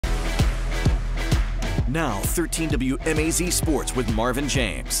Now 13 WMAZ Sports with Marvin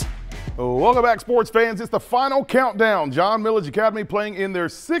James. Welcome back, sports fans. It's the final countdown. John Milledge Academy playing in their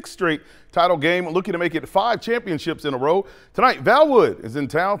 6th straight title game, looking to make it 5 championships in a row. Tonight, Valwood is in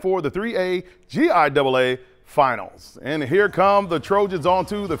town for the 3A GIAA Finals. And here come the Trojans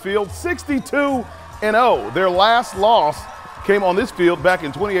onto the field, 62-0. Their last loss came on this field back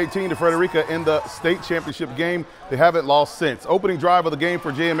in 2018 to Frederica in the state championship game. They haven't lost since. Opening drive of the game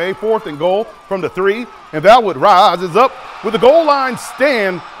for JMA, 4th and goal from the 3. And Valwood rises up with the goal line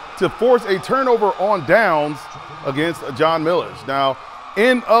stand to force a turnover on downs against John Milledge. Now,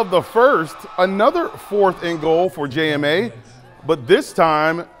 end of the first, another 4th and goal for JMA, but this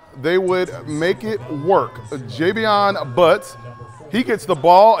time they would make it work. Javion Butts, he gets the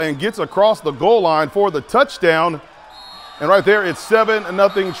ball and gets across the goal line for the touchdown. And right there, it's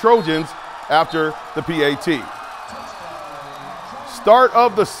 7-0 Trojans after the PAT. Start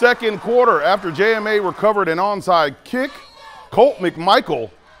of the second quarter after JMA recovered an onside kick. Colt McMichael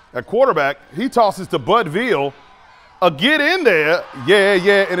at quarterback, he tosses to Bud Veal. A get in there,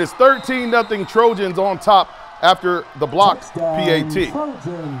 yeah, and it's 13-0 Trojans on top after the blocked PAT.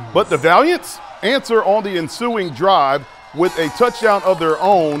 But the Valiants answer on the ensuing drive with a touchdown of their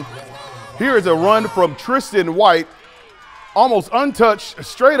own. Here is a run from Tristan White, almost untouched,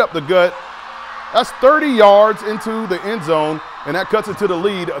 straight up the gut. That's 30 yards into the end zone, and that cuts it to the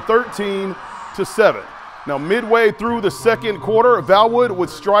lead, 13-7. Now, midway through the second quarter, Valwood would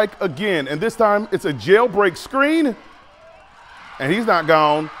strike again, and this time it's a jailbreak screen, and he's not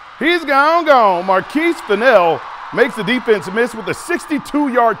gone. He's gone. Marquise Fennell makes the defense miss with a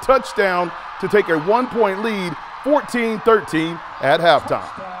 62-yard touchdown to take a 1-point lead, 14-13 at halftime.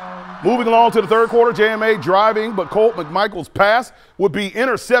 Moving along to the third quarter, JMA driving, but Colt McMichael's pass would be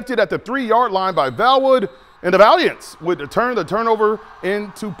intercepted at the 3-yard line by Valwood, and the Valiants would turn the turnover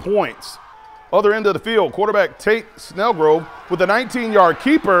into points. Other end of the field, quarterback Tate Snellgrove with a 19-yard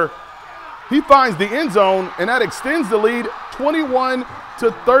keeper. He finds the end zone, and that extends the lead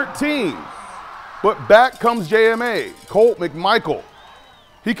 21-13. But back comes JMA, Colt McMichael.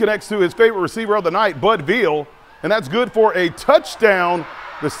 He connects to his favorite receiver of the night, Bud Veal, and that's good for a touchdown.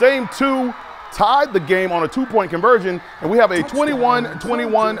 The same two tied the game on a 2-point conversion, and we have a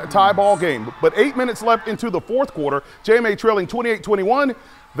 21-21 tie ball game. But 8 minutes left into the fourth quarter, JMA trailing 28-21.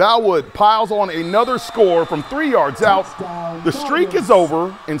 Valwood piles on another score from 3 yards out. The streak is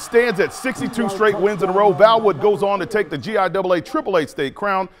over and stands at 62 straight wins in a row. Valwood goes on to take the GIAA AAA state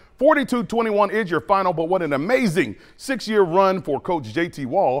crown. 42-21 is your final, but what an amazing 6-year run for Coach J.T.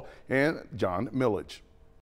 Wall and John Milledge.